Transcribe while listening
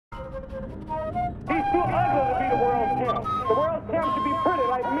He's too ugly to be the world champ. The world champ should be pretty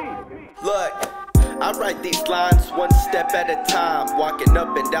like me. Look, I write these lines one step at a time, walking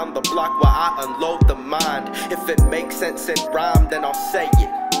up and down the block while I unload the mind. If it makes sense in rhyme, then I'll say it.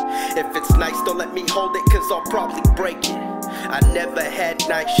 If it's nice, don't let me hold it, cause I'll probably break it. I never had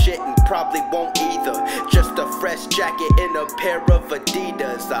nice shit and probably won't either. Just a fresh jacket and a pair of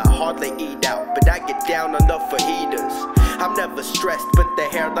Adidas. I hardly eat out, but I get down on the fajitas. I'm never stressed, but the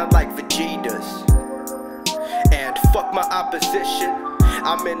hairline like Vegeta's. And fuck my opposition,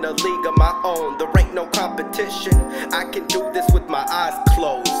 I'm in a league of my own, there ain't no competition. I can do this with my eyes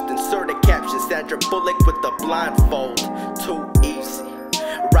closed. Insert a caption, Sandra Bullock with the blindfold. Too easy.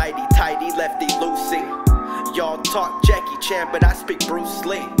 Righty tighty, lefty loosey. Y'all talk Jackie Chan, but I speak Bruce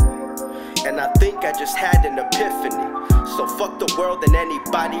Lee. And I think I just had an epiphany. So fuck the world and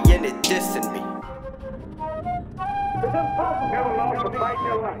anybody in it dissing me. It's impossible. Never lost a fight in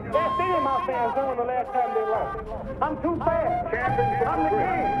your life. Ask any of my fans when the last time they lost. I'm too fast. I'm the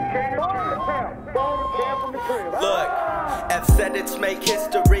king. Born the champ. Born the champ from the crib. Look, F said it's make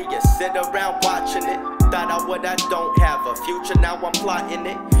history. You sit around watching it. Thought out what I don't have a future, now I'm plotting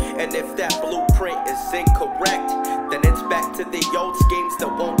it. And if that blueprint is incorrect, then it's back to the old schemes, there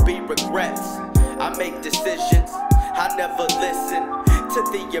won't be regrets. I make decisions, I never listen to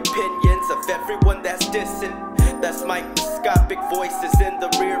the opinions of everyone that's dissing. That's microscopic voices in the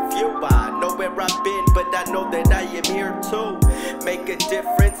rear view. I know where I've been, but I know that I am here too. Make a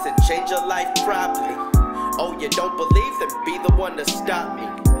difference and change a life probably. Oh, you don't believe? Then be the one to stop me.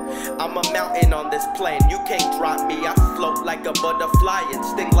 I'm a mountain on this plane, you can't drop me. I float like a butterfly and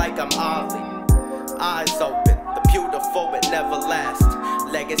sting like I'm Ollie. Eyes open, the beautiful it never lasts.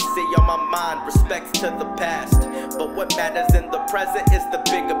 Legacy on my mind, respects to the past. But what matters in the present is the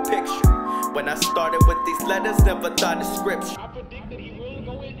bigger picture. When I started with these letters, never thought of scripture. I predict that he will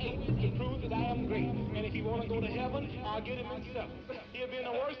go in 8 to prove that I am great. And if he want to go to heaven, I'll get him in 7. He'll be in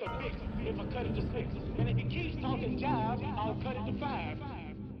the worst of 6 if I cut it to 6. And if he keeps talking jive, I'll cut it to 5.